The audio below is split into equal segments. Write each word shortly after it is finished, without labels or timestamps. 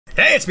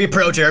Hey, it's me,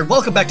 ProJared.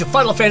 Welcome back to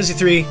Final Fantasy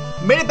III.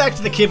 Made it back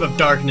to the Cave of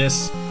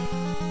Darkness.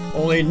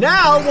 Only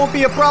now it won't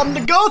be a problem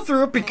to go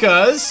through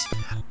because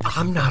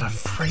I'm not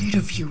afraid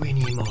of you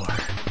anymore.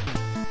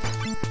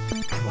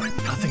 You are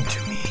nothing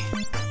to me.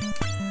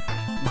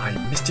 My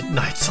mystic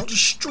knights will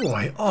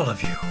destroy all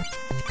of you.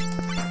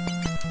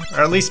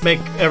 Or at least make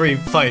every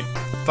fight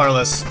far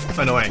less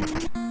annoying.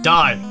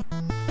 Die.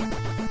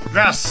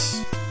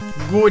 Yes.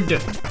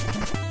 Good.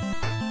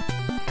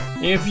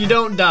 If you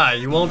don't die,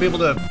 you won't be able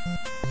to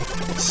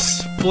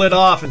split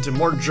off into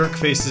more jerk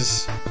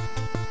faces.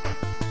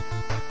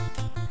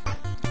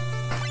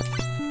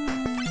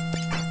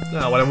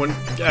 No, what I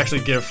wouldn't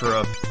actually give for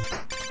a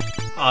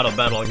auto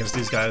battle against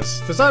these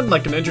guys. It's not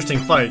like an interesting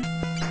fight.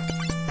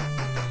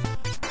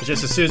 It's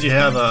just as soon as you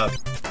have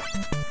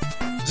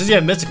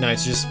Mystic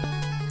Knights, you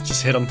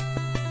just hit them.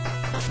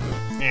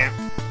 Yeah.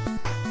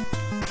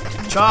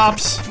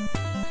 Chops.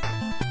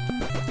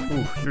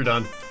 Ooh, you're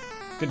done.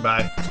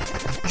 Goodbye.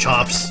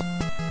 Chops.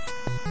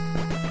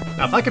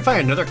 Now, if I could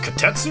find another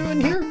Katetsu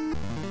in here,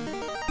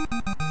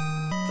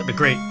 that'd be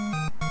great.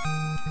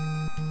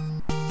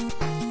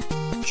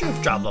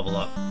 Joof job level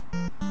up.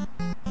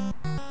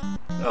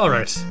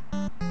 Alright.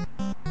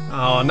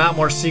 Oh, not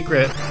more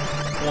secret.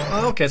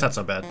 Well, okay, that's not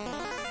so bad.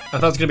 I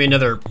thought it was gonna be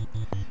another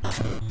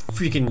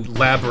freaking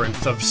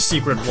labyrinth of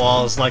secret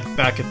walls like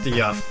back at the,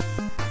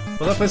 what's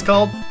that place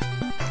called?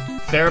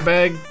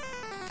 Fairbag?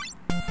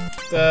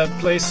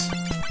 Place?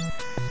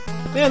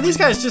 Man, these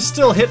guys just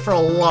still hit for a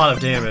lot of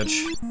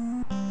damage.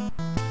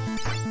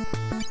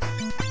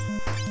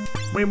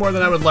 Way more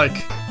than I would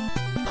like.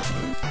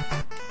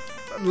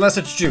 Unless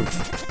it's Joof.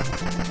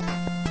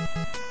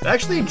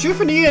 Actually, Joof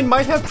and Ian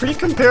might have pretty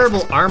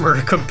comparable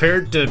armor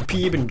compared to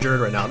Peeb and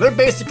Jerd right now. They're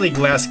basically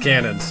glass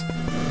cannons.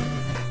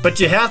 But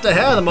you have to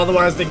have them,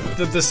 otherwise they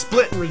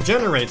split and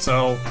regenerate,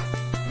 so...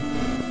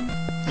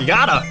 You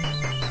gotta!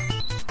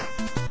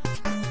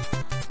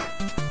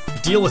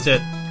 Deal with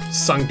it,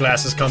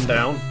 sunglasses come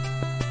down.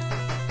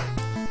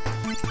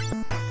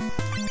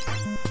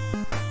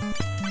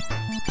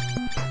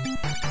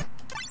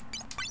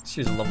 Let's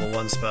use a level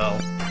 1 spell.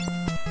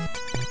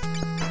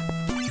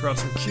 Throw out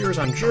some cures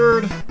on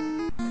Jerd.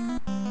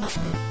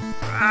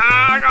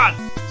 Ah, God!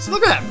 See,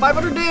 look at that!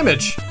 500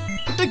 damage!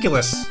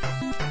 Ridiculous!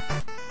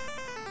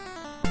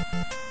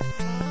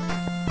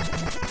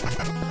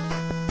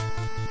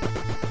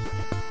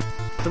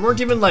 There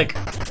weren't even, like,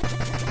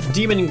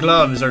 demon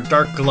gloves or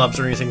dark gloves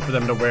or anything for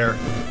them to wear.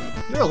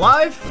 You're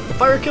alive? Will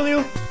fire kill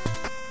you?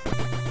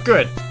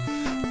 Good.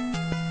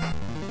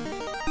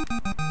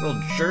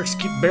 Little jerks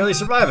keep barely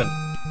surviving.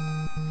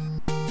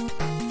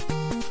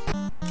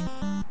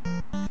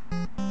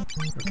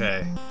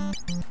 Okay.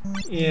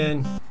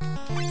 In.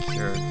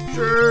 Cure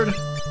Jerd.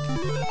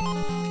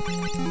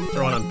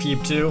 Throw on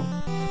Peeb too.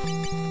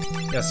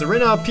 Yeah, so right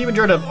now Peeb and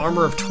Jerd have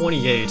armor of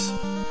 28.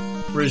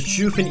 Whereas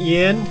Joof and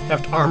Ian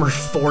have armor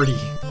 40.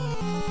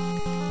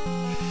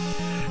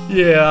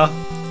 Yeah.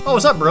 Oh,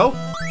 what's up, bro?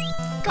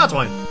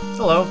 Godswine.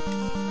 Hello.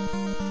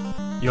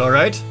 You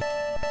alright?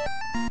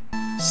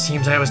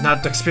 Seems I was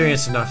not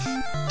experienced enough.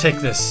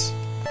 Take this.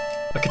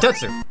 A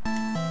Katetsu.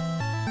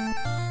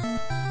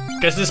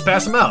 Guess just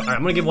pass them out. Alright,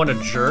 I'm gonna give one to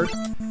Jerd.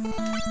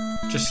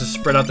 Just to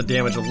spread out the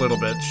damage a little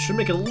bit. Should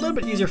make it a little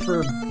bit easier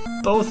for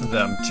both of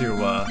them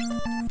to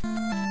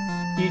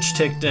each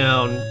take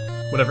down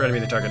whatever enemy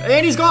they target.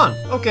 And he's gone!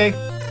 Okay.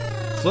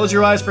 Close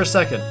your eyes for a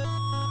second.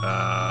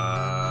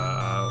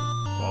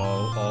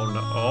 Oh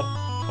no.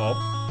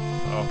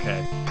 Oh.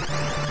 Okay.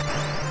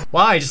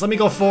 Why? Just let me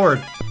go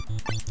forward.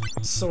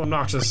 It's so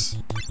obnoxious.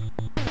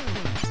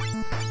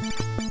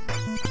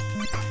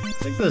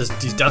 I think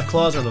these death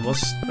claws are the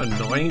most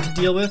annoying to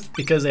deal with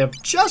because they have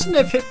just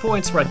enough hit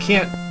points where I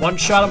can't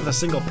one-shot them with a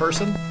single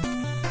person.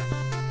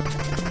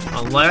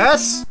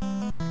 Unless...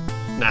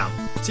 Now,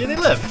 see, they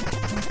live.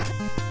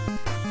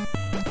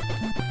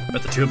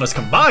 But the two of us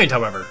combined,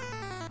 however.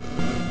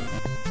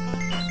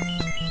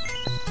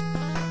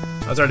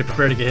 I was already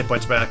prepared to get hit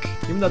points back,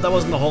 even though that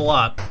wasn't a whole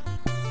lot.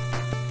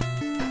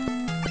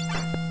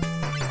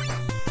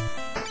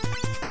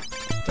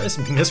 Did I just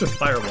miss with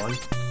Fire 1?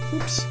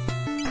 Oops.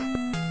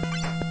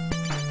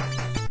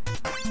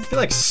 I feel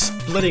like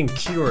splitting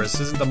cures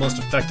isn't the most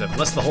effective,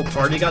 unless the whole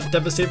party got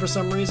devastated for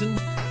some reason.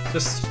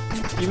 Just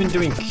even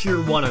doing cure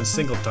 1 on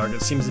single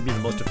target seems to be the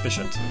most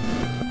efficient.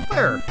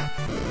 Fire!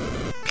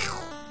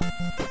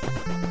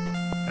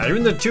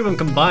 Even the two of them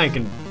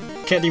combined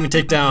can't even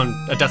take down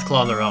a death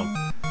claw on their own.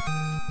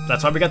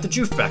 That's why we got the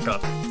Joof back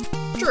up.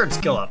 Jerd,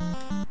 skill up.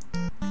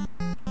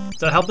 Does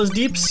that help us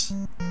deeps?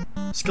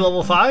 Skill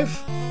level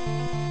 5?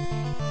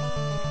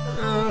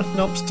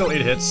 Nope, still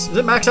 8 hits. Is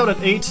it maxed out at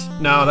 8?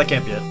 No, that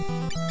can't be it.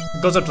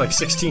 It goes up to like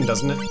 16,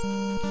 doesn't it?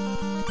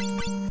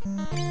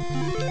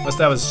 Unless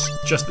that was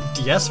just the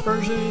DS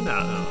version? I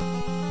don't know.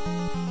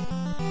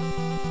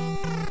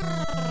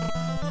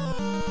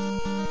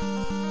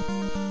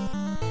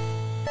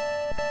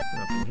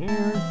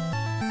 Here.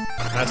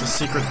 That's a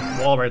secret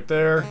wall right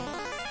there.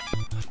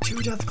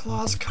 2 death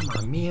claws? Come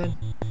on, man.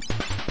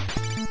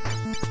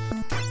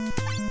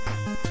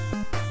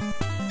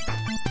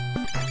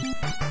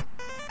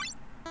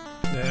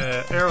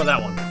 Arrow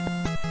that one.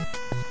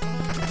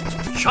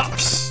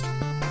 Chops!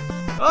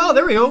 Oh,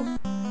 there we go.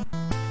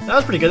 That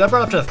was pretty good. That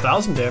brought up to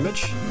 1,000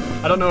 damage.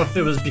 I don't know if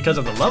it was because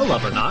of the level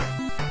up or not.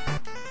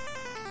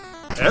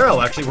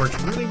 Arrow actually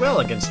worked really well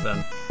against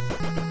them.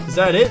 Is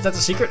that it? That's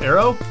a secret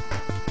arrow?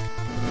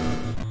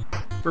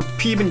 Were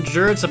Peeb and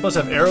Jerd supposed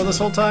to have arrow this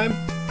whole time?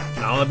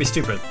 No, that'd be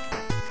stupid.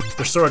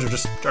 Their swords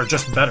are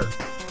just better.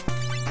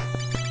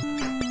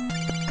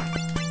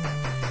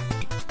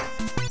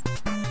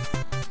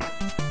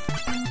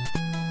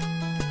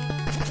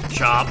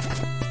 Chop.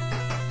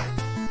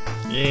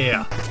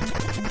 Yeah.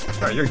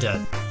 Alright, you're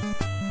dead.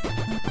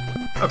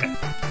 Okay.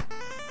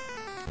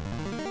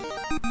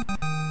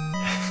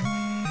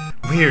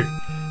 Weird.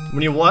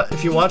 When you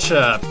if you watch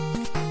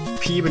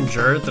Peeb and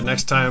Jerd the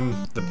next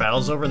time the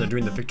battle's over and they're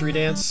doing the victory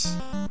dance.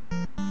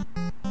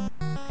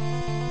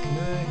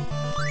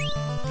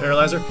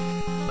 Paralyzer.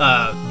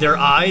 Their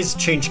eyes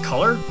change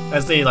color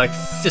as they like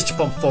fist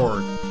bump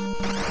forward.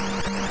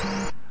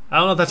 I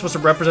don't know if that's supposed to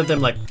represent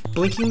them like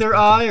blinking their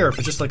eye or if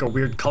it's just like a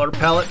weird color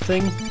palette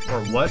thing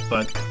or what,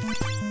 but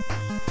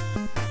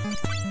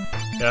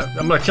yeah,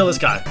 I'm gonna kill this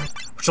guy.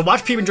 So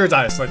watch Peeb and Jerd's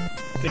eyes. Like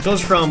it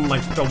goes from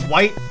like the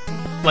white,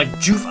 like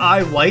Joof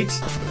eye white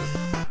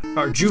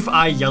or Joof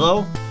eye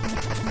yellow,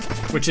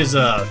 which is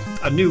a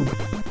new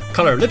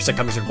color lipstick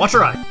coming soon. Watch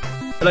her eye.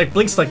 It like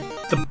blinks like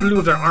the blue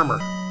of their armor.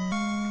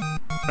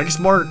 I guess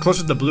more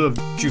closer to the blue of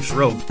Joof's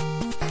robe.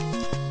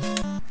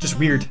 Just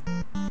weird.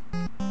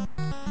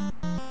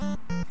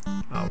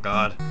 Oh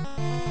god.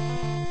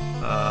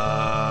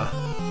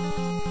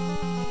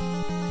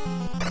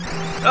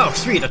 Oh,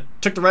 sweet. I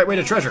took the right way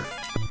to treasure.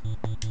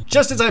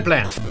 Just as I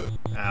planned.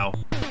 Ow.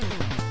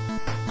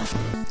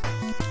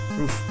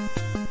 Oof.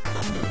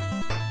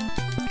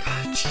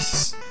 God,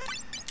 Jesus.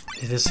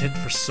 This hit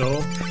for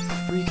so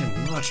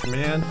freaking much,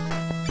 man.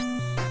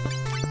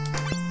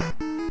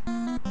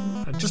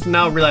 I just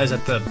now realized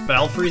that the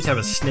Balfreys have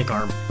a snake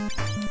arm.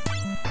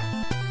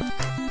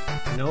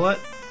 You know what?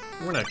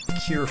 We're gonna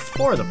cure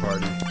 4 of the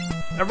party.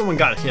 Everyone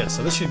got hit,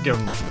 so this should give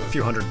them a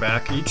few hundred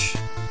back each.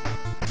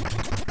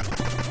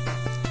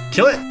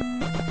 Kill it!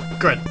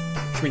 Good.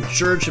 Which means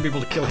Jerd should be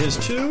able to kill his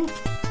too.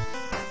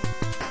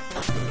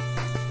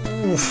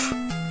 Oof.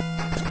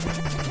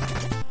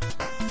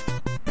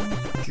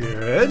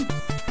 Good.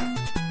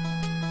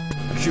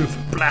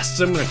 Joof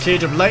blasts him with a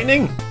cage of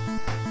lightning.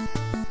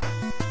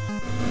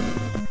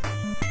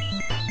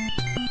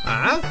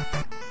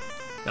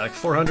 Got like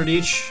 400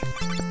 each.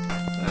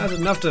 That's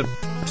enough to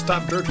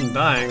stop Jerd from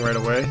dying right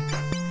away.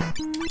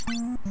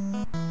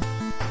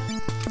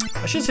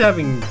 I should be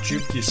having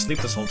Joof use sleep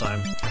this whole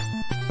time.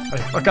 I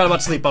forgot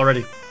about sleep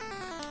already.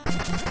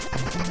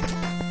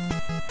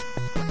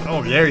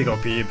 Oh, there you go,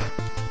 Peeb.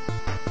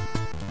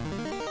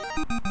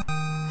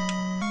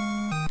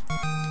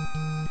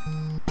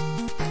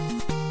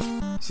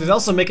 So they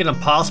also make it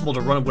impossible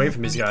to run away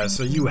from these guys,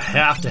 so you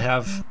have to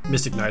have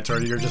Mystic Knights or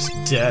you're just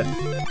dead.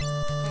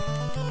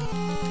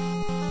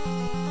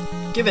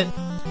 Give it.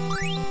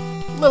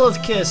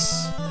 Lilith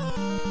Kiss.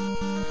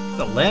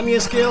 The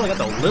Lamia scale, I got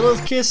the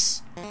Lilith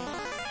Kiss.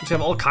 Which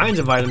have all kinds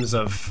of items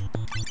of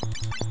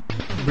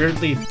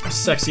weirdly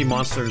sexy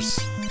monsters.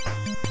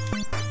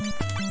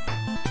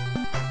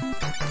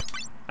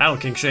 I don't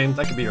kink shame,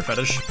 that could be your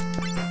fetish.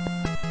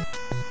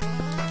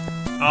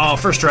 Oh,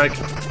 first strike.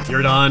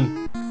 You're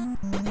done.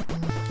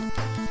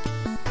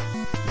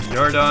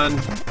 You're done.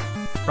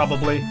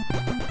 Probably.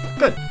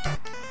 Good.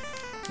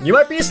 You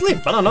might be asleep,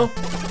 I don't know.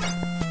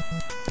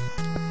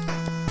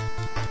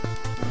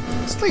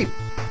 Sleep.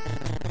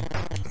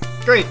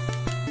 Great.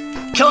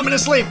 Kill him in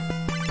his sleep.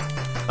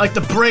 Like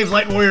the brave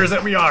light warriors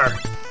that we are.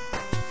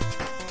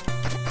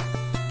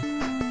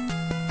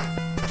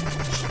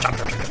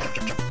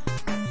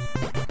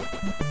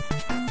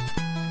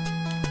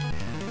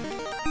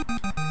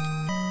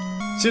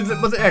 See,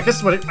 I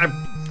guess what I'm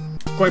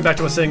going back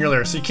to what I was saying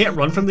earlier. So you can't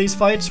run from these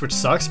fights, which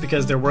sucks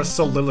because they're worth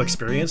so little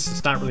experience.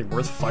 It's not really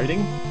worth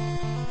fighting.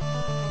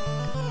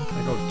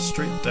 I go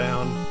straight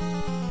down.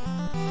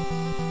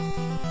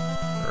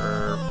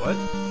 What?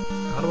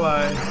 How do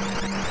I?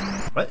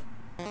 What?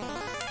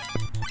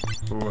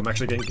 Ooh, I'm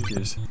actually getting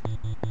confused.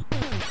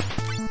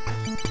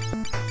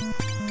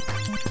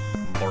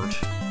 Mort.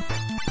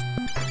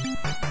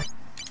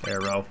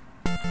 Arrow.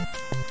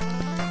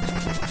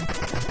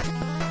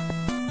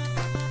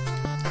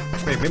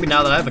 Wait, maybe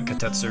now that I have a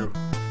Katetsu.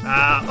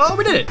 Oh,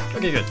 we did it!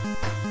 Okay, good.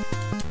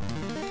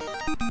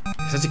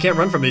 Since you can't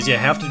run from these, you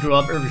have to do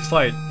up every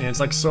fight, and it's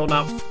like so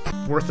not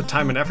worth the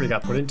time and effort you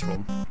got put into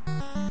them.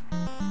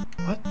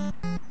 What?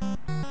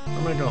 Where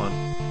am I going?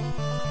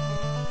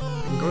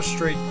 I can go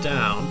straight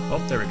down. Oh,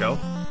 there we go.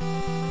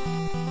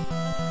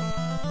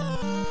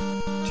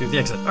 To the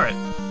exit. Alright.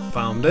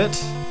 Found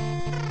it.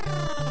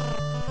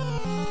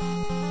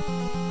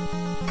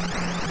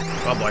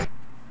 Oh boy.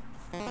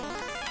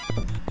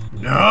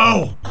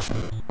 No!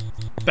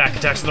 Back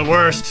attacks are the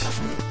worst.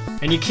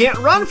 And you can't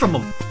run from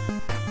them.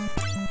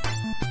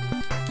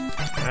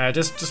 Alright,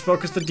 just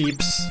focus the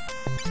deeps.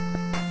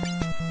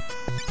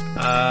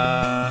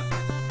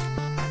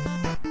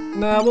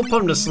 Nah, we'll put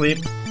them to sleep.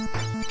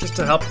 Just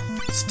to help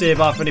stave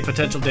off any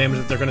potential damage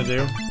that they're gonna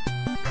do.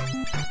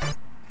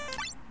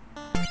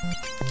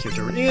 Cute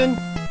over in.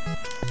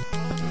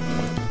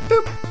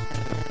 Boop!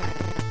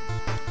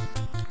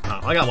 Oh,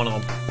 I got one of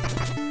them.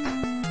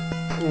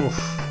 Oof.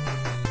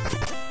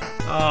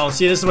 Oh,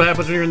 see, this is what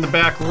happens when you're in the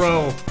back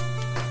row.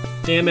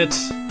 Damn it.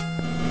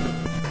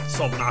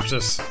 So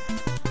obnoxious.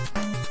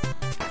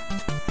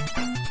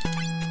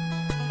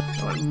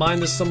 I wouldn't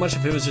mind this so much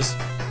if it was just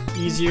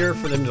easier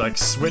for them to, like,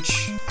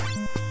 switch.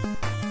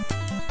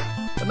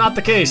 But not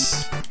the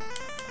case.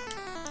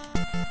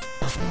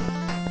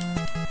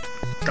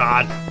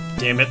 God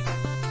damn it.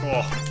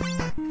 Oh.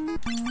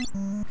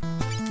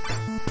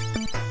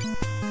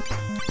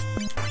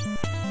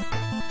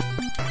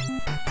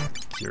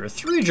 You're a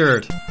 3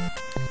 Jerd.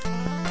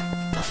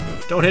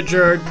 Don't hit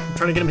Jerd. I'm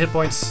trying to get him hit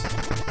points.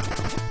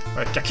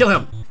 Alright, kill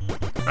him.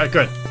 Alright,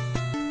 good.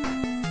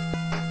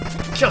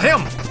 Kill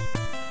him!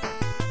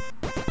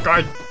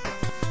 Good.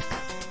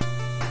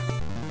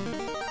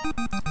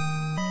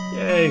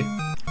 Yay.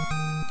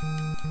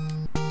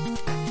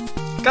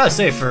 Gotta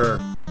say, for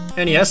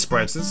NES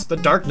sprites, this is the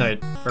Dark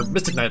Knight, or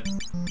Mystic Knight,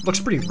 looks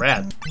pretty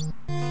rad.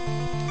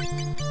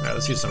 Alright,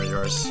 let's use some of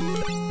yours.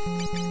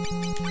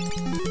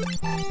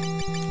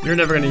 You're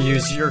never gonna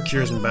use your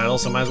cures in battle,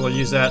 so might as well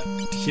use that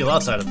to heal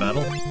outside of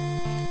battle.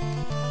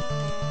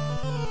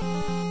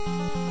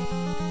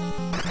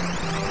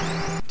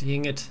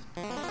 Dang it.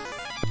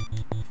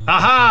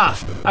 Aha!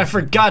 I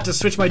forgot to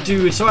switch my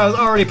dude, so I was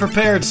already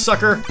prepared,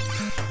 sucker!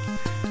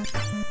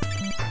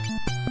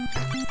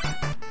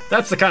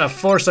 That's the kind of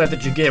foresight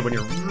that you get when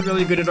you're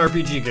really good at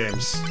RPG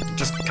games. You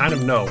just kind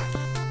of know.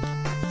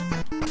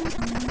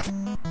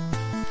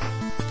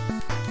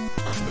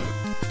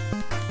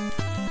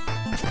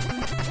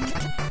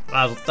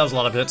 Wow, that was a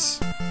lot of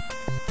hits.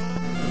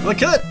 Well,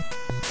 kill it!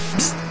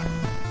 Psst.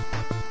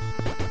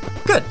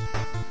 Good!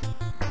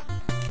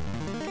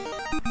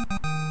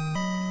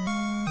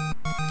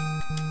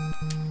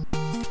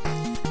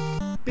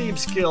 Peeb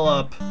skill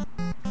up.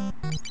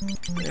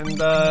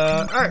 And,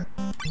 alright.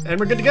 And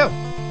we're good to go.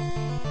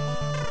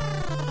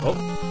 Oh.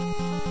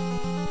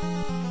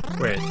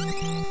 Wait.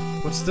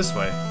 What's this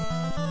way?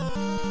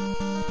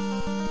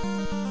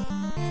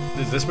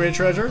 Is this way a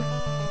treasure?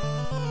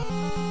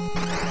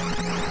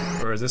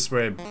 Or is this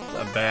way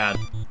bad?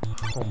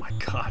 Oh my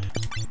god.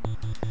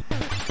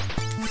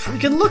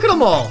 Freaking look at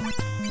them all!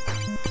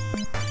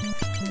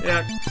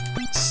 Yeah.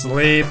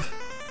 Sleep.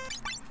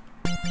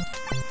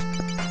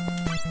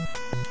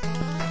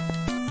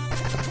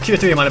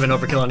 Q3 might have been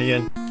overkill on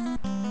Ian.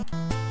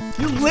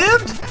 You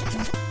lived?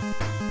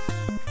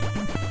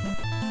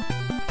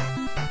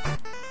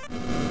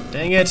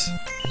 Dang it.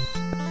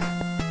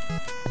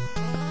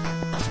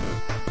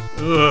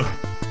 Ugh.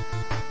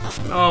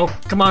 Oh,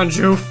 come on,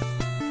 Joof.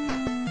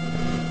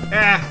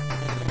 Ah.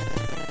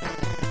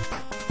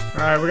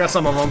 Alright, we got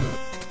some of them.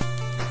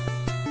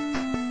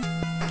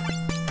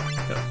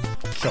 Gotta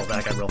kill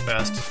that guy real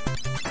fast.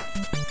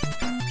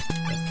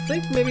 I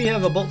think maybe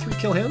have a bolt 3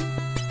 kill him?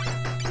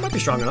 Might be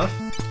strong enough.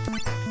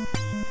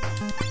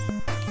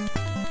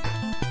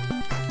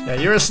 Yeah,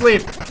 you're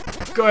asleep.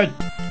 Good.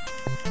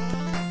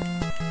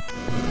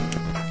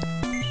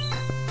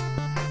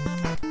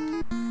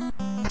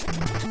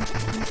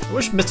 I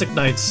wish Mystic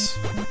Knights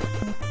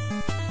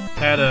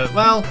had a,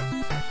 well,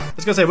 I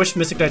was gonna say I wish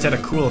Mystic Knights had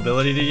a cool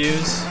ability to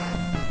use,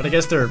 but I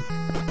guess they're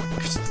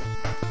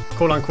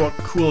quote-unquote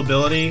cool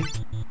ability.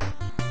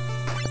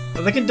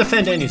 Well, they can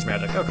defend and use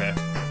magic, okay.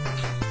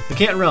 They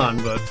can't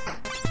run, but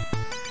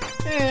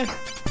eh.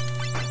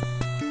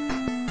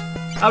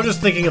 I was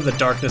just thinking of the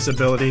darkness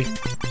ability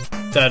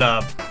that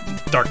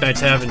Dark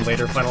Knights have in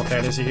later Final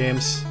Fantasy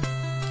games.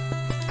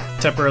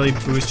 Temporarily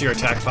boost your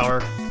attack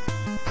power.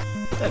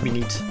 That'd be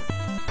neat.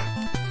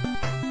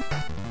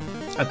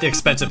 At the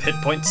expense of hit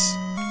points.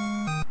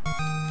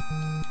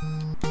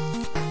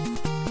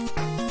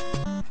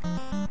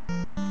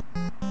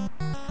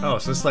 Oh,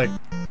 so this like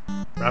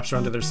wraps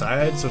around to their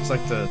side, so it's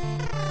like the...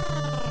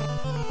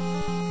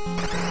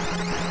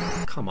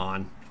 Come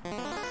on.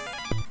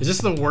 Is this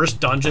the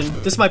worst dungeon?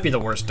 This might be the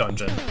worst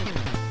dungeon.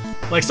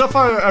 Like, so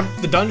far,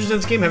 the dungeons in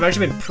this game have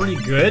actually been pretty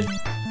good.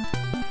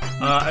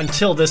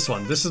 Until this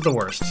one. This is the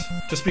worst.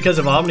 Just because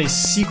of how many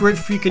secret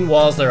freaking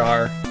walls there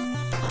are.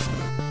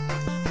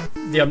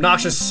 The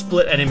obnoxious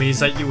split enemies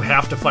that you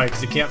have to fight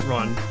because you can't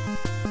run.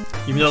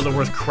 Even though they're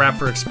worth crap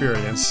for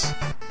experience.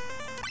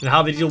 And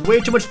how they deal way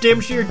too much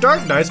damage to your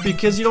Dark Knights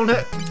because you don't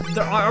have...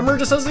 Their armor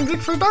just doesn't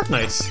exist for Dark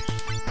Knights.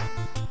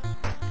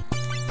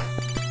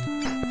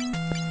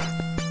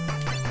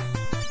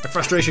 My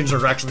frustrations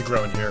are actually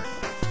growing here.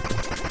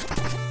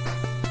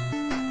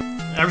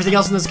 Everything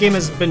else in this game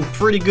has been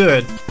pretty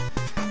good.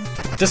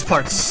 This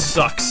part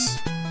sucks.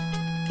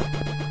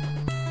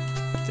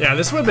 Yeah,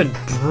 this would have been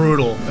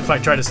brutal if I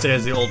tried to stay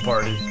as the old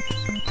party.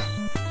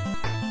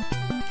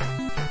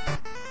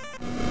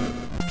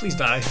 Please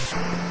die.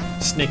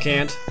 Snake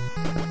hand.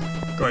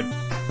 Good.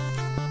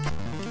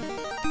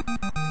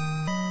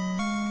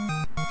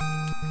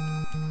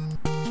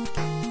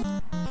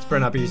 better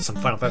not be some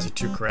Final Fantasy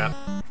 2 crap.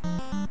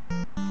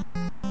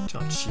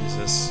 Oh,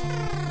 Jesus.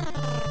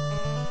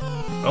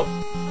 Oh,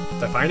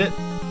 did I find it?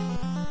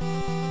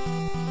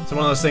 It's one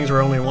of those things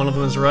where only one of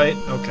them is right?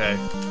 Okay.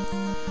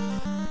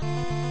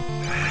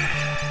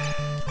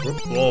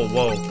 Whoa,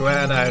 whoa.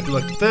 Glad I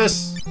looked at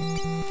this.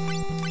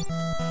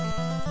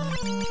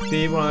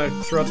 Peeb, wanna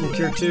throw out some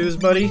Cure 2s,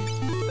 buddy?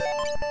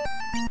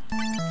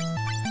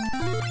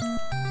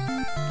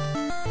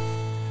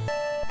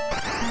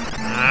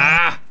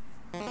 Ah!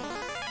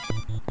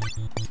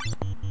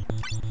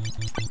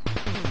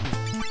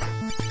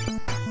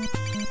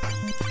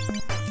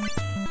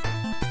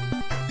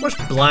 Wish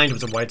Blind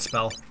was a white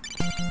spell.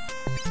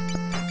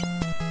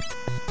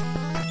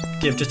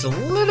 Give just a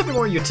little bit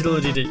more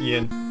utility to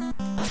Ian.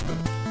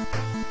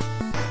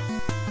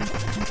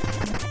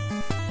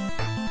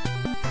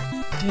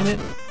 Damn it.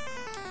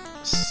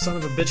 Son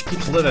of a bitch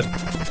keeps living.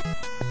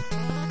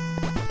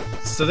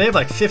 So they have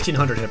like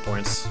 1,500 hit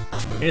points.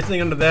 Anything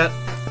under that?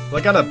 Well,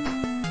 I got a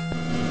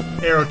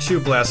Arrow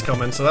 2 blast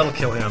coming, so that'll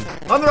kill him.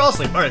 Oh, they're all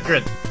asleep. Alright,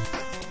 good.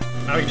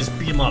 Now we can just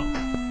beat him up.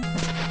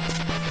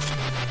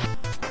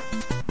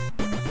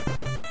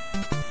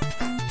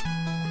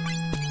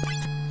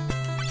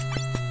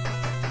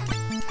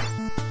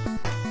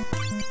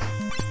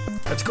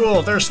 That's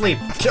cool. They're asleep.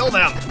 Kill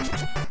them!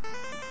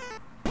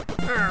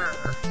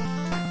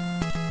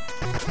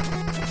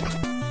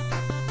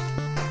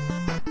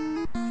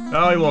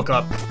 Oh, he woke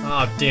up.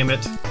 Oh, damn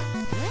it.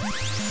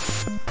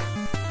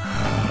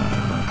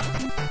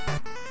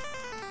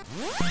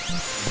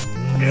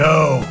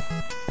 No!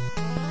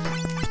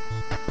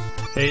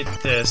 Hate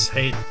this,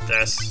 hate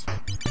this.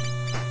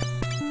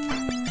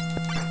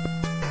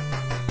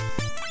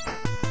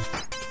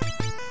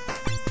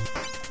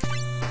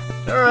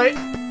 Alright.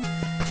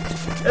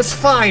 It's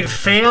fine,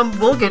 fam.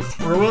 We'll get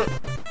through it.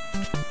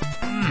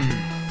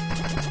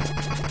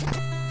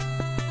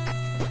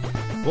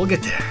 We'll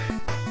get there.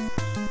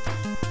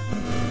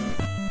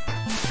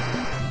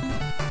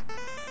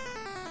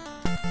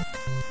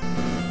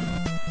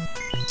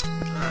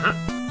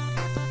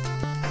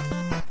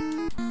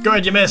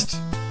 Good, you missed.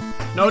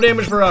 No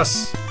damage for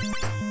us.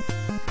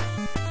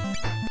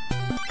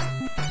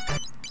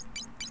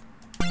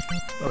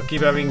 Oh,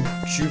 keep having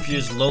Joof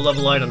use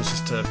low-level items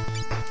just to...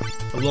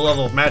 a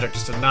low-level magic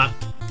just to not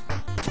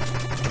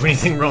do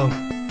anything wrong.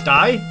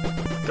 Die?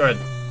 Good.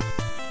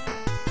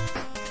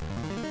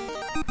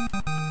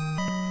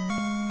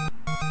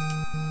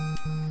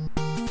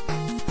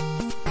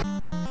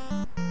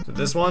 So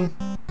this one?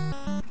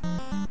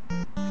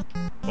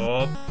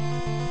 Oh.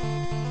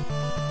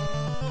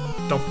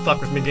 Don't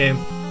fuck with me, game.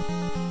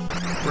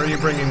 Where are you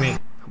bringing me?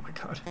 Oh my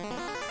god.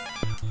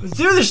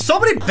 Dude, there's so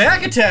many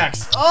back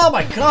attacks! Oh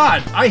my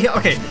god!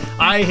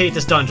 I hate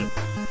this dungeon.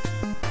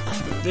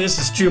 This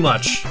is too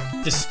much.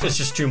 This is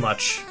just too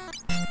much.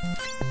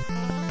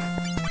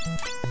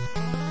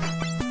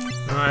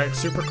 Alright,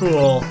 super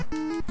cool.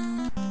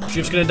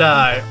 Joof's gonna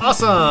die.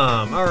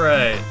 Awesome!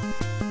 Alright.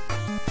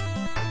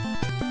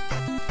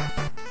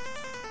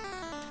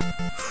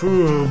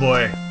 Whew,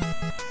 boy.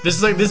 This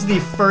is the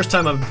first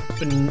time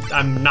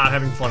I'm not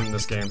having fun in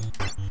this game.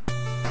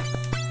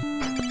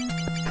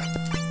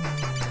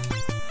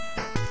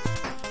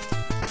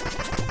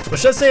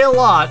 Which does say a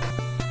lot.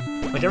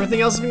 Like, everything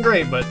else has been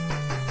great, but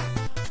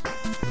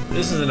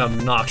this is an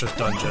obnoxious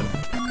dungeon.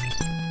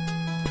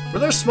 Were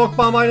there smoke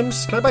bomb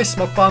items? Can I buy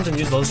smoke bombs and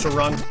use those to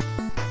run?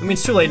 I mean,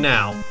 it's too late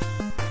now.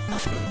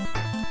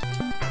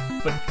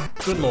 But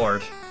good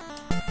lord.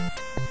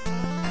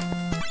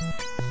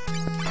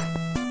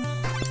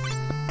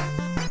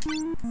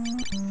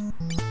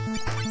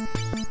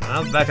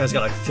 Well, that guy's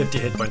got like 50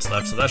 hit points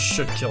left, so that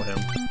should kill him.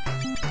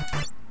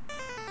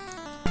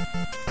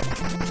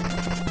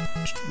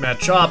 Mad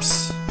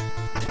chops.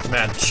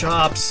 Mad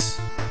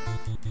chops.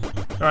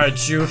 Alright,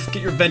 Joof,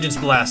 get your vengeance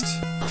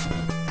blast.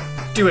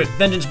 Do it,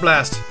 vengeance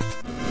blast.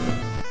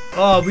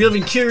 Oh, we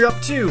even cure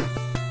up too.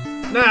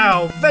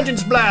 Now,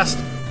 vengeance blast.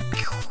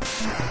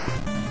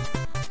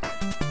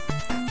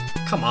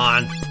 Come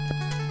on.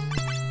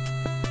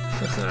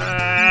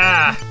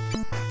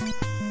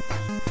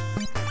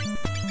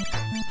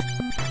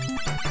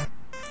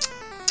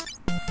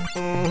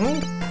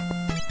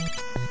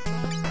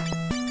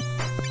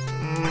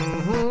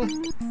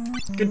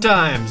 Good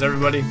times,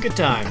 everybody. Good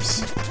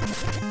times.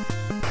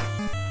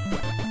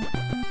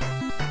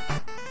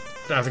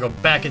 I have to go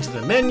back into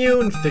the menu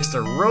and fix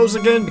the rows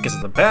again because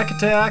of the back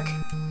attack.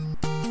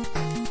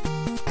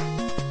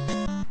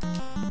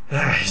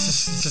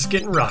 It's just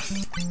getting rough.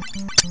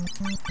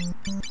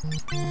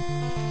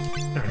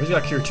 Alright, who's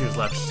got Cure 2s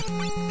left?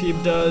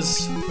 Peeb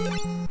does.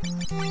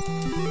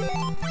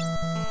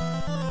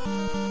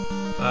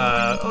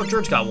 Oh,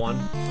 Jerd's got one.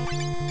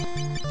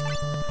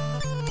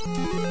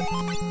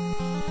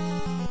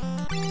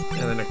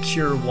 And then a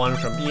Cure 1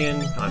 from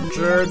Ian on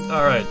Jerd.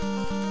 Alright.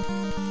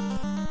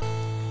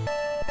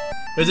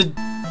 There's a...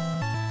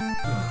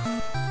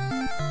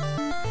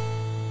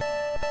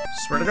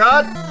 Swear to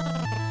God!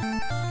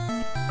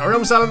 Are we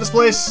almost out of this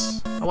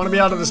place? I want to be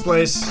out of this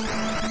place.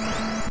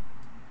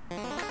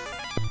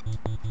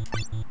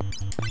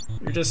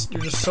 You're just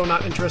so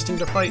not interesting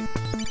to fight.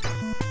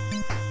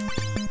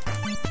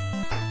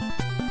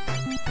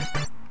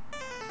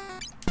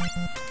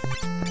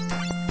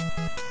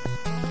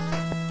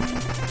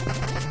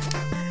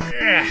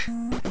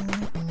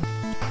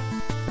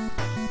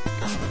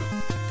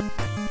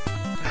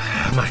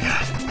 Oh my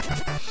god.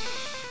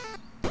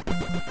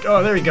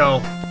 Oh, there we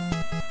go.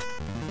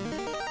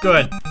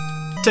 Good.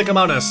 Take him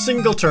out in a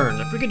single turn.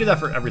 If we could do that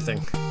for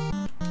everything.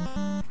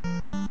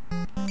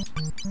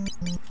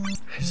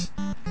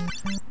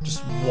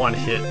 Just one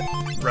hit.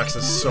 Rex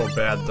is so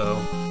bad,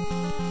 though.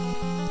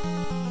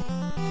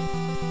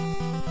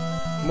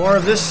 More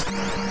of this.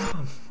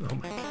 Oh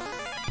my god.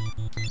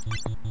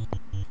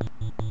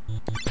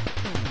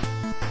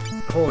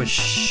 Holy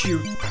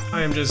shoot.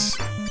 I'm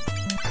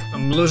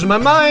losing my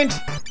mind.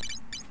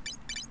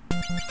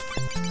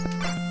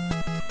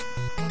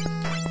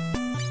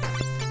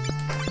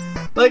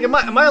 Like,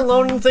 am I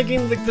alone in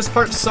thinking that this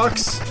part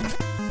sucks?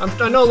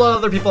 I know a lot of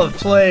other people have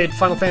played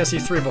Final Fantasy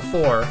III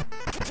before,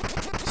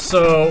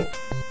 so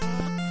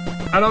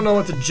I don't know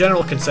what the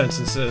general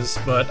consensus is,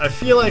 but I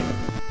feel like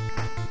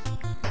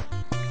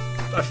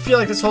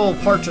this whole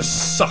part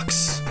just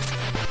sucks.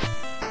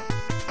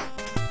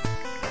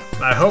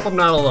 I hope I'm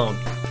not alone.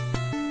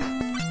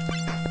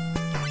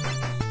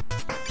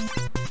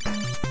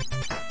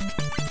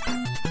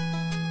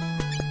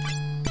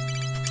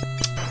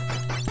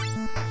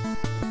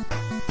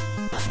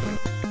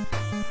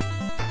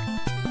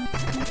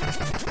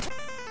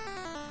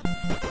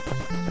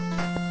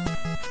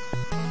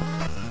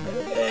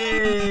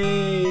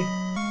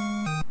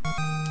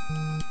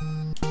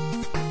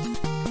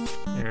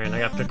 Alright, I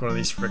gotta pick one of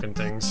these frickin'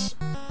 things.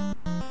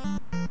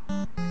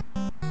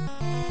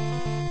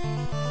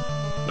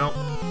 Nope.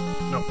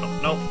 Nope,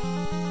 nope, nope.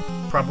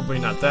 Probably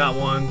not that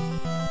one.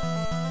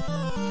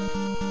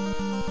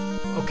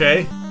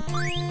 Okay.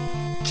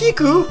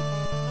 Kiku!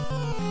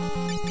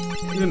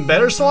 Even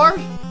better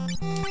sword?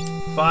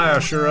 Fire,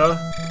 Ashura.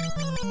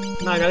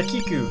 Now I got a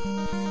Kiku.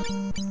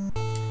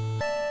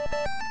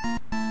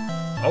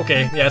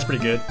 Okay, yeah, that's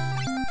pretty good.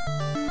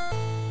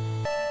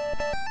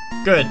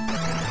 Good.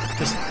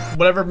 Just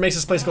whatever makes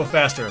this place go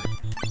faster.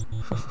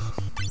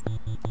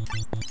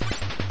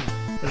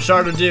 It's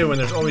hard to do when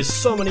there's always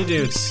so many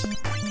dudes.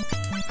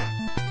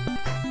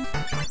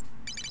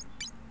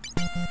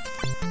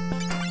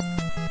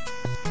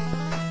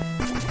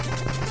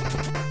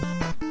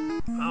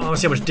 I want to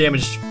see how much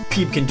damage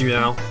Peeb can do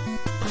now.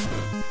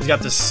 He's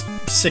got this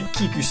sick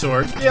Kiku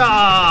sword.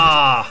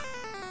 Yeah!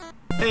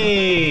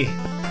 Hey!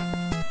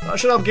 I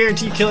should help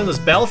guarantee killing those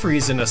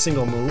Belfries in a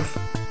single move.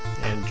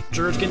 And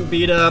Jerd's getting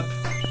beat up.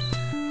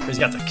 But he's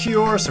got the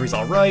cure, so he's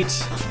alright.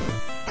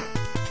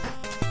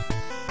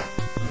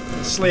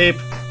 Sleep.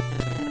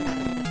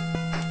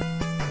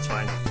 That's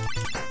fine.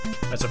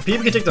 Alright, so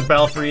Peeb can take the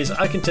Belfries.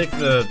 I can take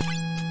the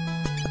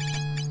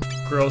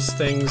gross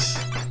things.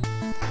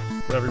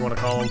 Whatever you want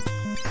to call them.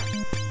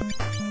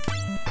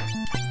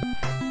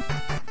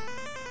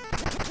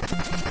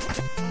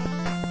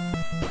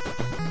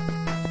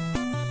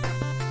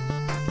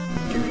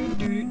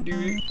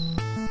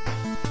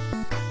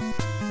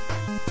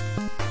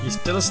 He's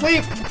still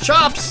asleep!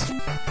 Chops!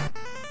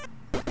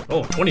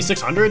 Oh,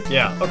 2600?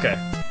 Yeah, okay.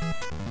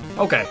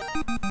 Okay.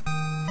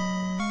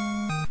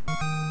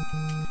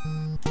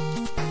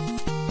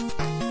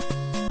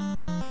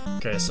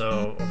 Okay,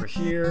 so over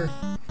here.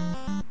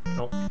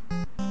 Nope.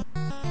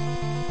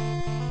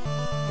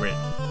 Wait.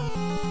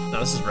 No,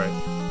 this is right,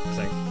 I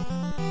think.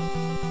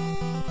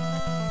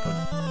 Go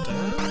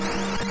down.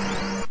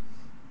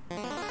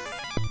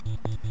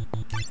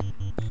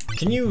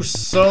 Can you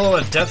solo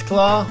a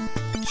Deathclaw?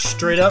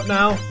 Straight up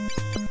now?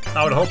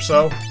 I would hope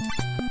so.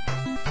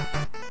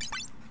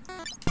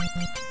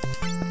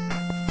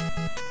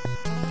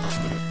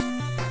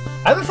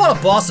 I haven't fought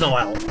a boss in a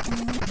while.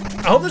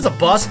 I hope there's a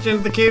boss at the end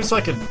of the cave so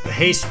I can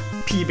haste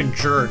Peeb and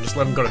Jerd and just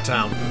let them go to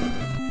town.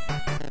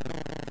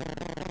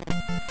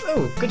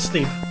 Oh, good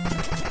sleep.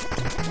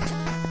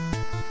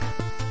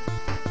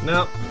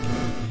 No.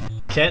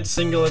 Can't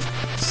single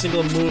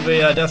move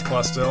a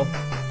Deathclaw still.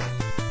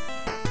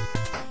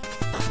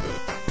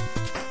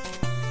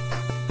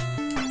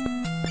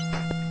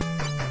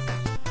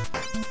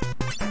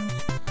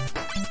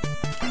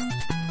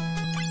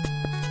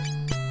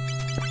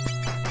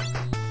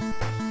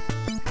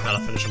 Gotta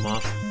finish him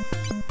off.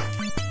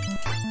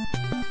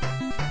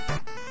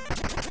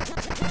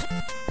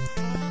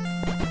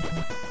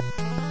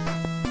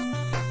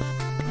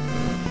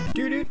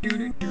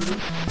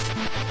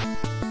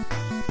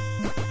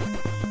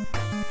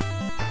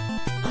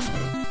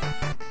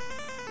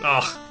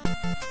 Ugh.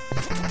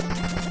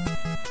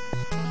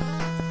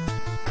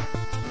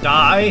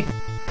 Die.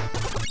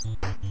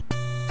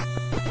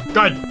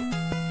 Good.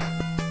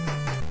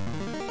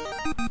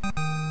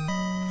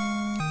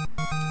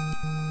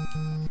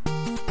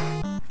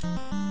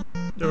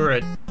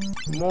 Alright.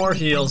 More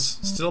heals.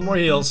 Still more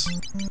heals.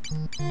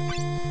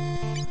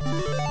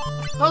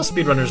 How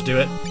speedrunners do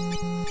it.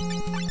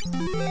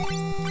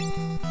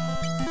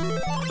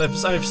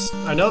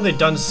 I know they've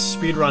done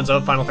speedruns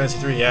of Final Fantasy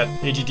 3 at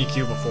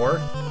AGDQ before.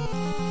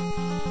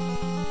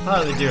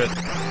 How do they do it?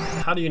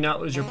 How do you not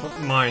lose your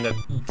mind at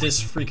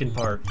this freaking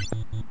part?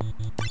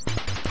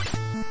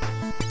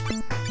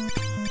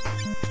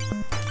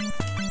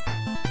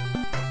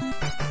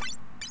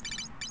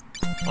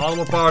 All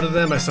more power to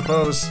them, I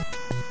suppose.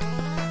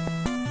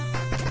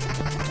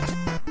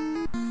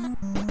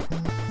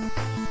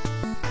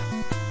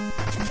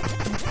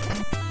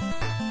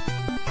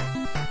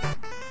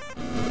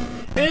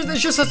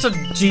 It's just such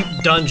a deep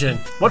dungeon.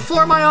 What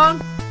floor am I on?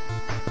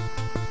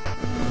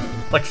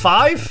 Like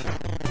 5?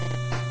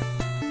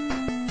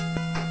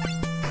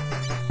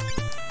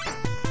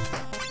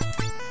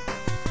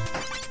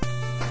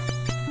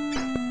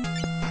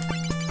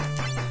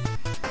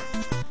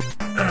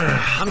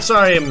 I'm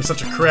sorry I'm in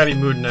such a crabby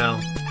mood now.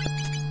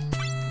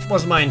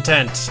 Wasn't my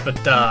intent, but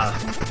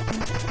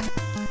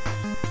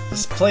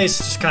this place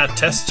just kind of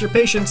tests your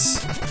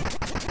patience.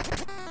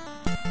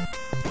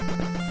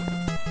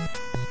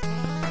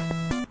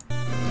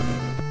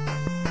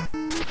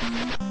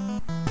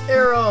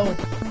 Arrow!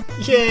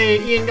 Yay,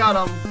 Ian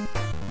got him!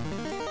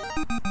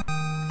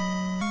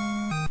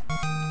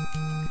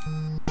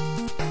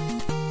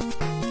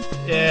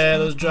 Yeah,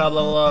 those job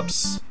level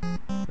ups.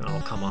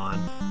 Oh, come on.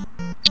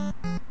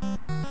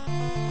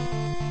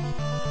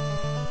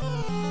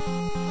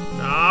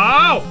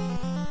 No!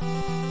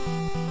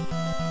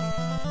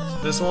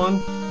 So this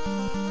one?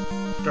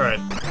 Alright.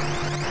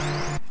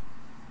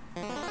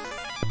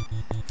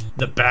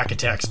 The back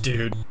attacks,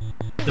 dude.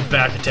 The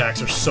back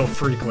attacks are so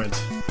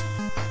frequent.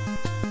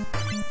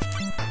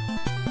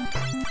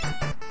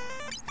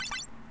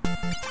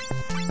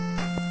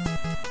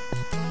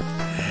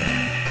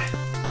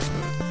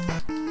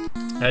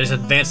 I just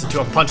advanced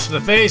into a punch to the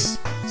face.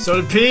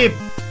 So did Peeb.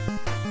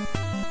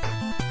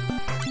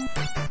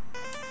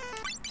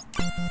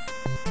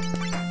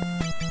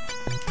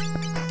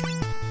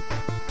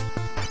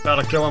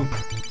 That'll kill him.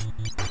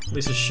 At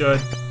least it should.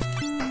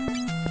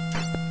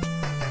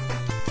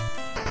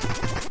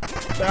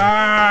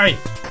 Die!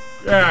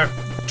 Yeah,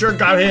 Jerd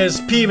got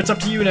his. Peeb, it's up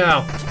to you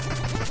now.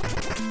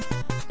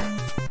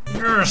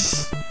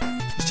 Yes!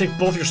 Just take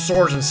both your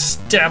swords and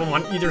stab him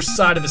on either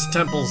side of his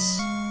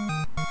temples.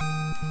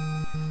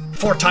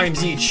 4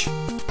 times each.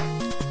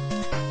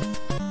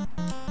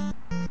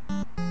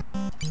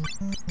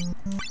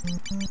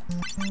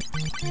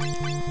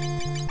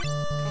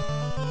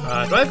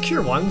 Do I have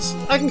cure ones?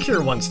 I can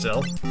cure one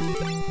still.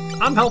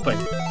 I'm helping.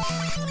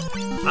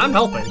 I'm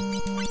helping.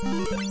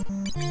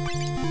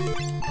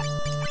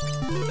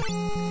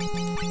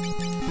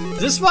 Is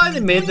this why they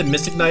made the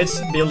Mystic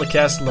Knights be able to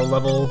cast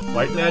low-level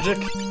white magic?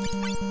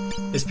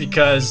 It's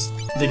because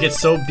they get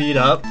so beat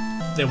up,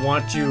 they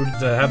want you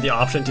to have the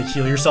option to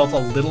heal yourself a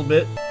little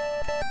bit.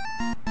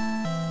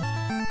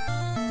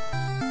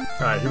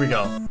 Alright, here we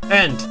go.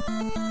 End!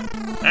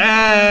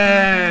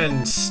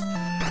 And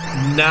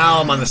now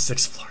I'm on the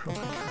 6th floor. Oh my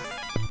god.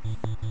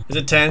 Is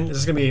it 10? Is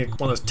this gonna be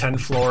one of those 10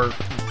 floor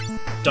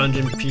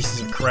dungeon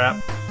pieces of crap?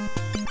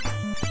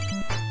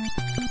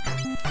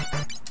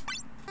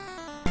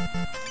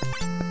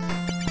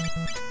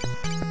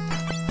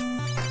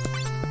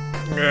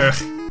 Ugh.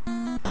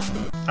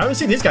 I haven't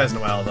seen these guys in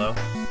a while though.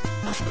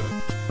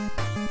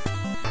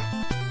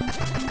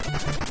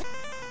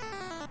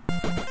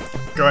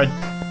 Go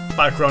ahead.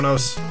 Bye,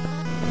 Kronos.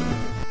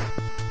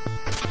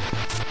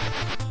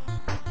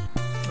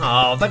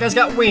 Oh, that guy's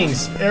got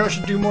wings. Arrow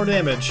should do more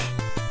damage.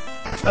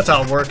 That's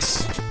how it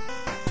works.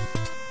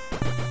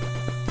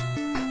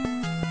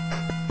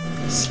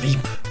 Sleep.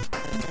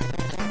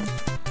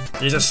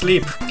 He's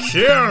asleep.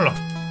 Kill!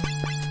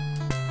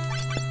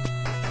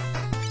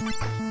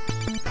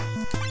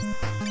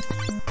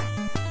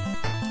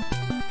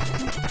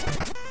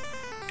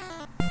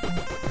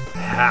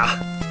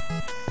 Ah.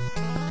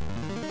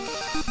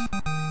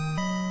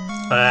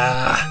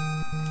 Ah.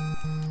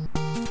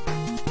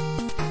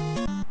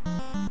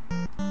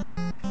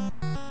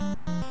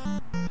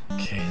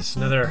 Okay, it's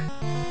another,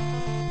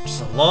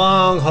 just a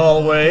long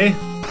hallway.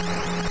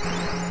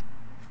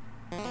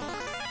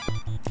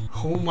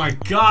 Oh my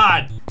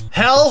god!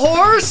 Hell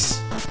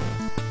Horse?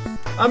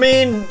 I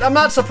mean, I'm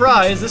not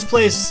surprised. This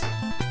place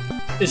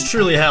is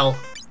truly hell.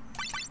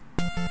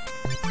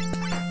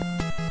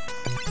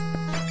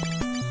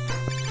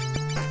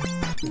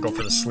 Go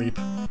for the sleep.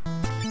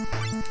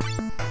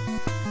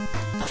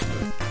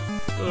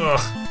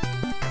 Ugh.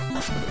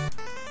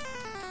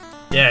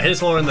 Yeah,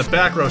 his one in the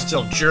back row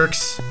still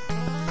jerks.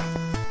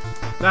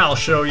 Now I'll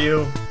show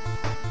you.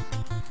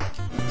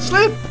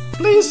 Sleep,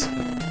 please.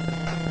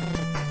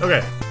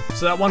 Okay,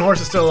 so that one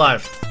horse is still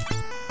alive.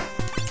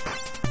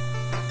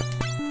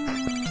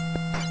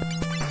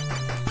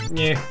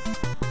 Yeah.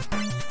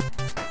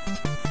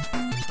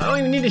 I don't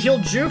even need to heal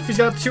Joof. He's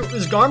got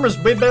his Garmer's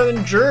way better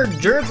than Jerd.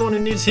 Jerd's the one who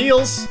needs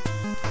heals.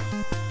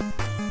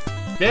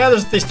 Yeah,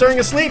 they're stirring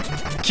asleep.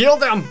 Kill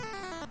them.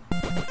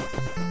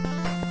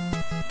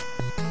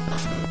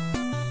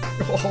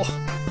 Oh.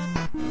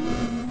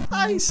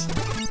 Nice.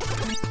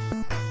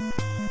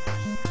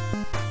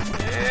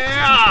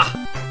 Yeah.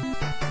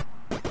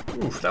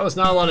 Oof, that was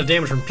not a lot of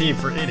damage from Peeb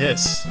for 8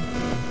 hits.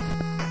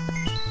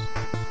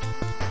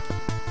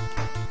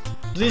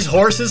 Do these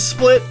horses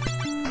split?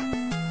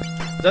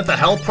 Is that the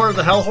hell part of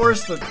the hell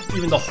horse? That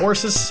even the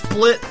horses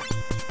split?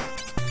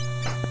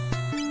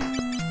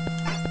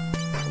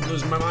 I'm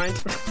losing my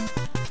mind.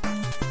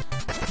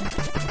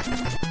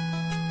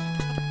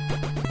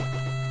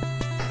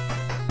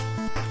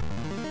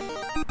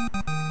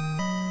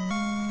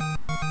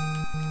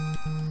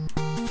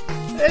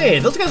 Hey,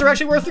 those guys are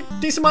actually worth a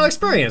decent amount of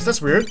experience.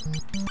 That's weird.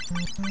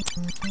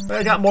 But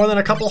I got more than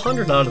a couple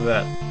hundred out of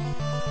that.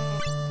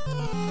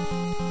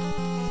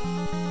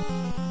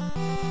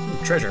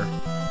 Ooh, treasure.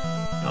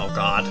 Oh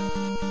god.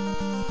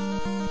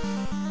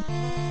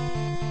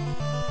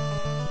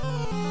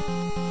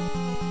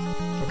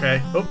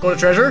 Okay. Oh, go to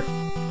treasure.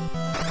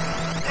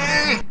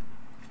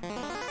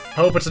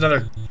 Hope it's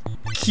another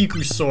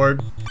Kiku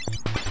sword.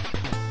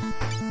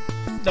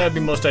 That'd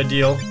be most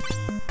ideal.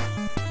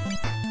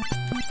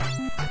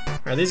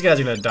 Alright, these guys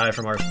are gonna die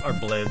from our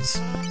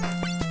blades.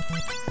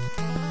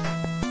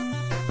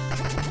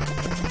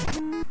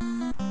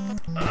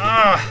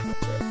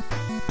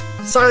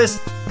 Sorry,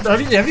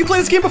 have you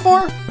played this game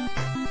before?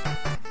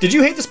 Did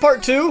you hate this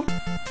part too?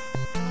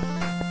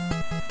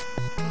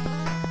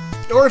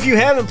 Or if you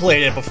haven't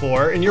played it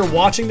before and you're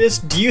watching this,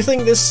 do you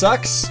think this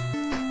sucks?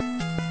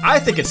 I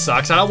think it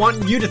sucks. I don't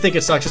want you to think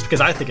it sucks just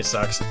because I think it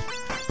sucks.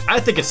 I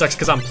think it sucks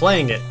because I'm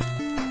playing it.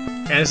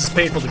 And this is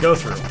painful to go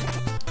through.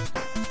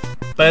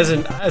 But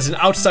as an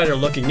outsider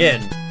looking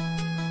in,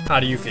 how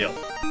do you feel?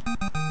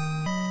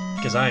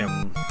 Because I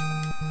am...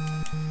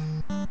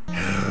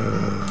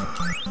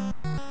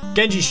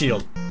 Genji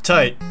shield.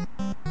 Tight.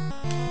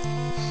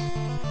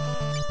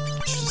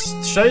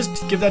 Should I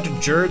just give that to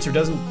Jerd so he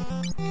doesn't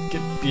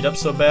get beat up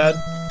so bad?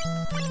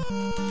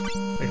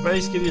 Like if I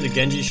just give you the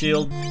Genji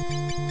shield.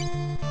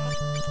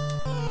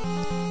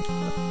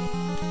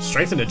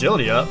 Strength and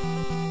agility up.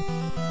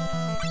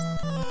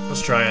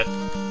 Let's try it.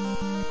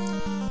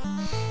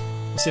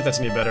 Let's see if that's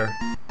any better.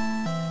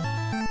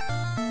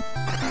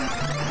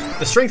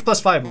 The strength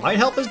 +5 might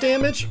help his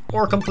damage,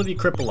 or completely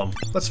cripple him.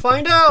 Let's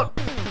find out!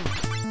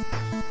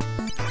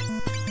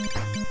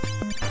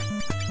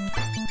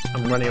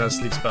 I'm running out of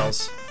sleep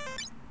spells.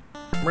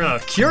 I'm running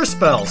out of cure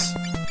spells!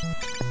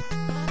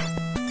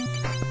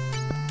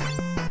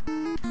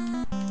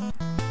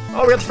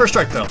 Oh, we got the first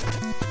strike though.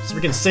 So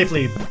we can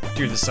safely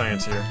do the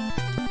science here.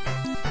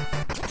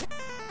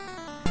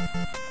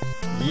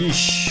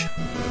 Yeesh.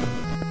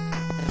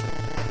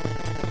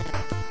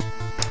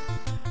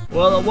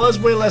 Well, it was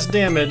way less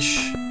damage,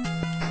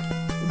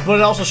 but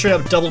it also straight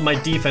up doubled my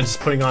defense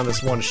putting on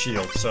this one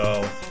shield,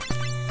 so...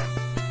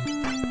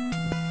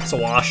 It's a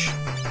wash.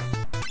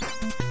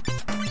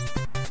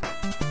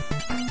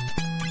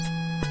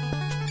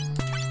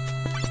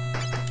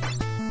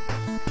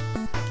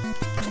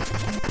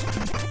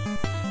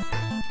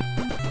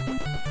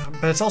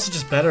 But it's also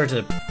just better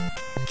to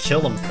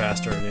kill them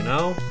faster, you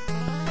know?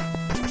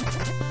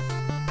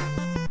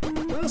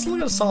 Well, let's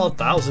look at a solid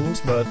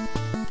 1000s, but...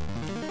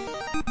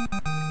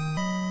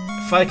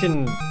 If I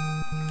can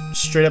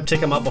straight up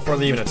take them out before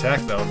they even attack,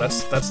 though,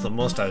 that's the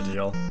most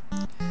ideal.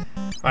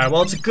 Alright,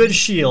 well, it's a good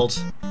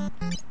shield.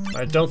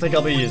 I don't think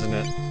I'll be using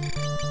it.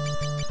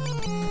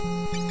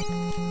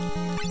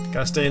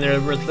 Gotta stay in there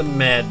with the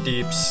mad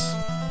deeps.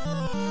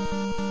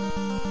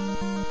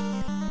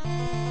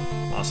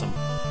 Awesome.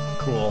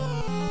 Cool.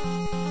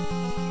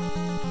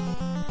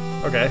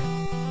 Okay.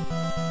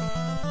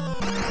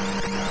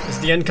 Is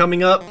the end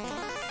coming up?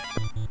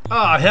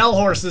 Ah, hell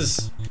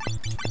horses!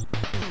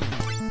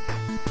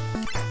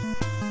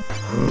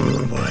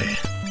 Ooh boy.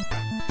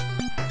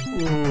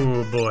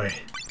 Ooh boy.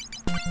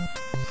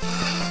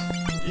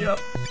 Yep.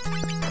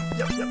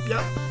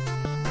 Yep.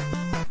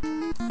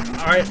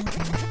 Alright.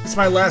 It's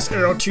my last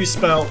arrow 2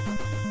 spell.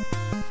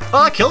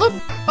 Oh, I killed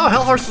him? Oh,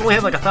 hell horses only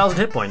have like 1,000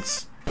 hit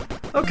points.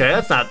 Okay,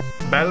 that's not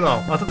bad at all.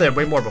 I thought they had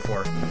way more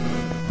before.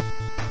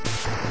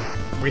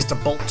 Waste a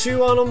bolt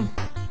 2 on them.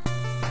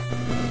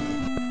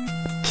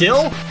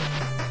 Kill?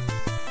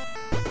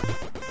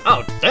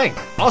 Oh, dang.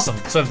 Awesome.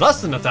 So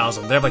less than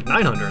 1,000. They have like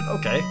 900.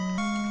 Okay.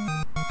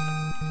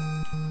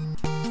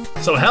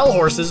 So hell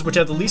horses, which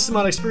have the least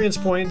amount of experience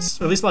points,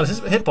 or least amount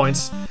of hit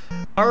points,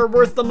 are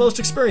worth the most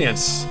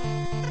experience.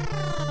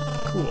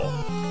 Cool.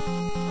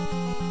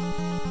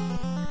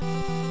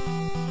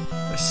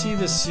 I see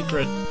this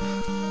secret.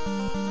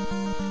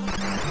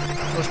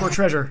 Much more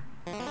treasure.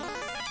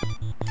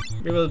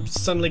 Maybe we'll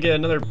suddenly get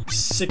another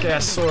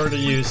sick-ass sword to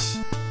use.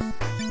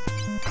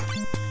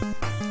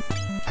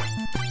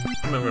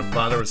 I'm not gonna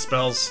bother with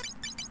spells.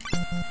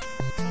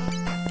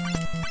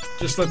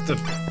 Just let the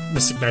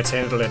Mystic Knights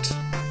handle it.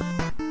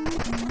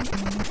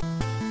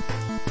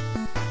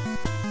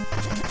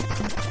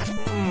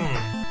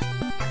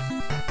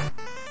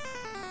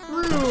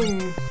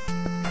 Room.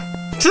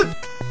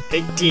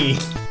 18.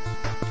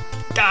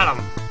 Got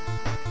him.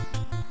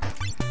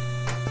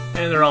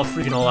 And they're all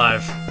freaking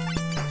alive.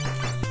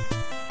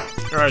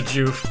 Alright,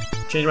 Joof.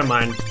 Change my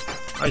mind.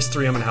 Ice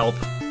 3, I'm gonna help.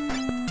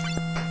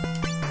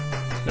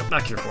 Nope,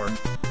 not Cure 4.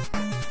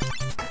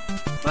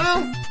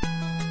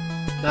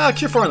 Well,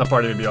 Cure 4 in the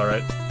party would be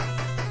alright.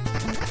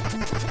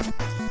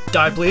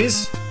 Die,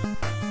 please.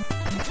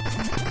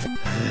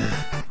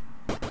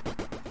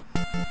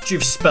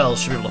 Joof's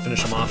spells should be able to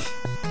finish him off.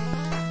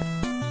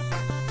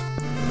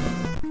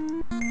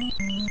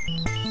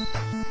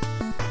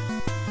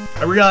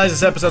 I realize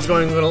this episode's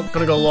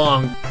gonna go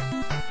long,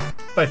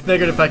 but I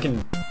figured if I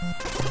can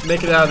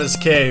make it out of this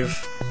cave,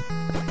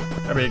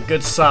 that'd be a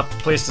good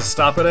place to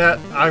stop it at.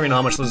 I don't even know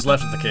how much there's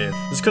left of the cave.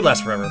 This could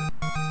last forever.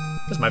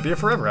 This might be a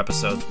forever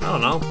episode. I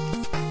don't know.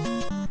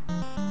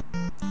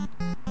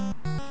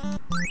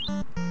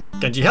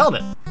 Genji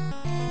helmet.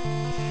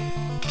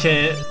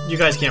 You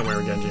guys can't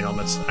wear Genji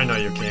helmets. I know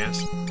you can't.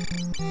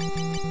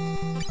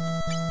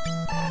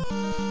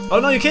 Oh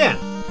no, you can.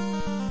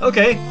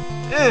 Okay.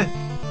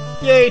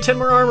 Yay, 10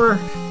 more armor.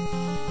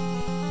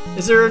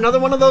 Is there another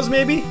one of those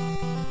maybe?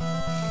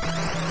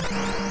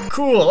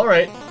 Cool. All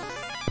right.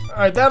 All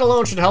right. That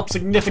alone should help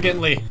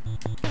significantly.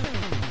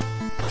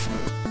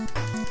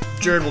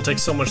 Jerd will take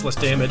so much less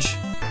damage.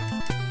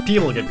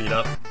 Peeb will get beat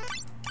up.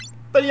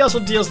 But he also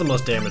deals the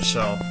most damage,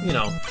 so, you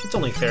know, it's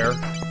only fair.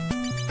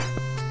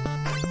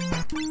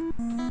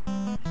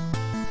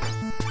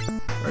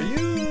 Are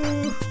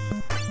you...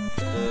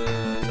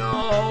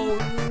 no,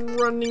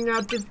 running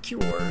out of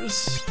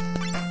cures.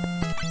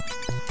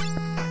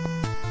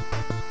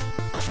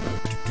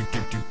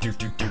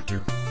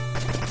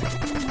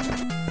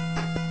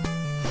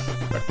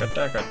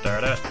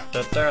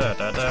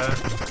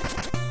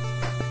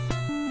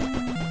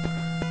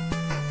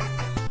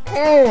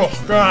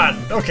 Oh, God,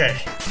 okay.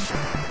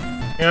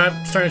 Yeah,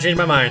 I'm starting to change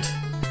my mind.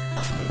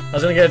 I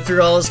was gonna get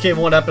through all this cave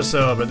in one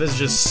episode, but this is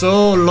just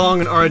so long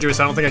and arduous,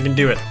 I don't think I can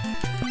do it.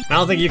 I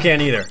don't think you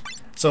can either.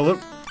 So,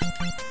 look,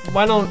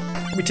 why don't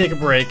we take a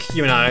break,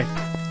 you and I,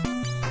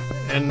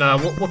 and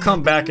we'll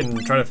come back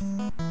and try to,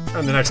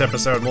 on the next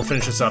episode, and we'll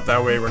finish this up.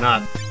 That way we're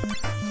not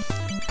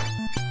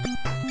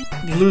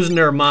losing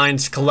our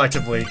minds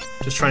collectively,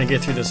 just trying to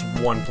get through this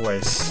one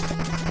place.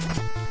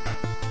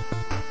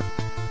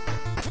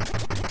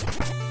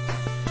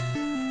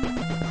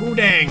 Hoo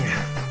dang.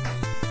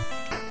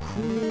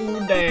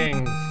 Hoo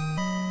dang.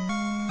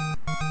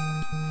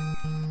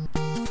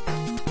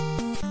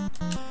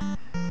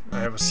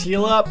 Alright, let's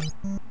heal up,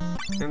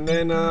 and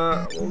then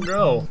we'll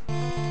go.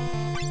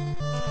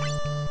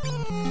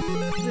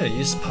 Yeah,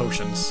 use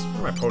potions.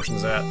 Where are my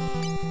potions at?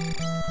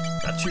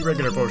 Got 2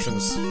 regular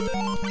potions.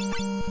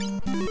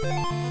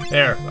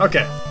 There,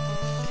 okay.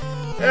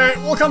 Alright,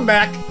 we'll come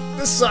back.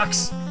 This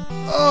sucks.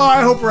 Oh,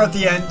 I hope we're at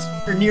the end,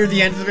 or near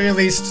the end at the very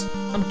least.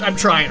 I'm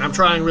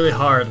trying really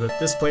hard, but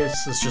this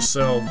place is just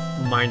so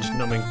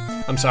mind-numbing.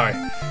 I'm sorry.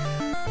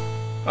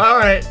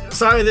 Alright,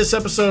 sorry this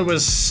episode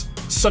was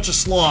such a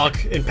slog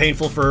and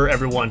painful for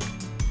everyone.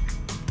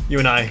 You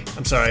and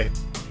I'm sorry.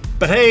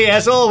 But hey,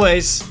 as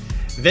always,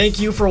 thank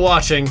you for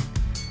watching.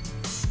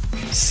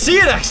 See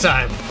you next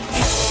time!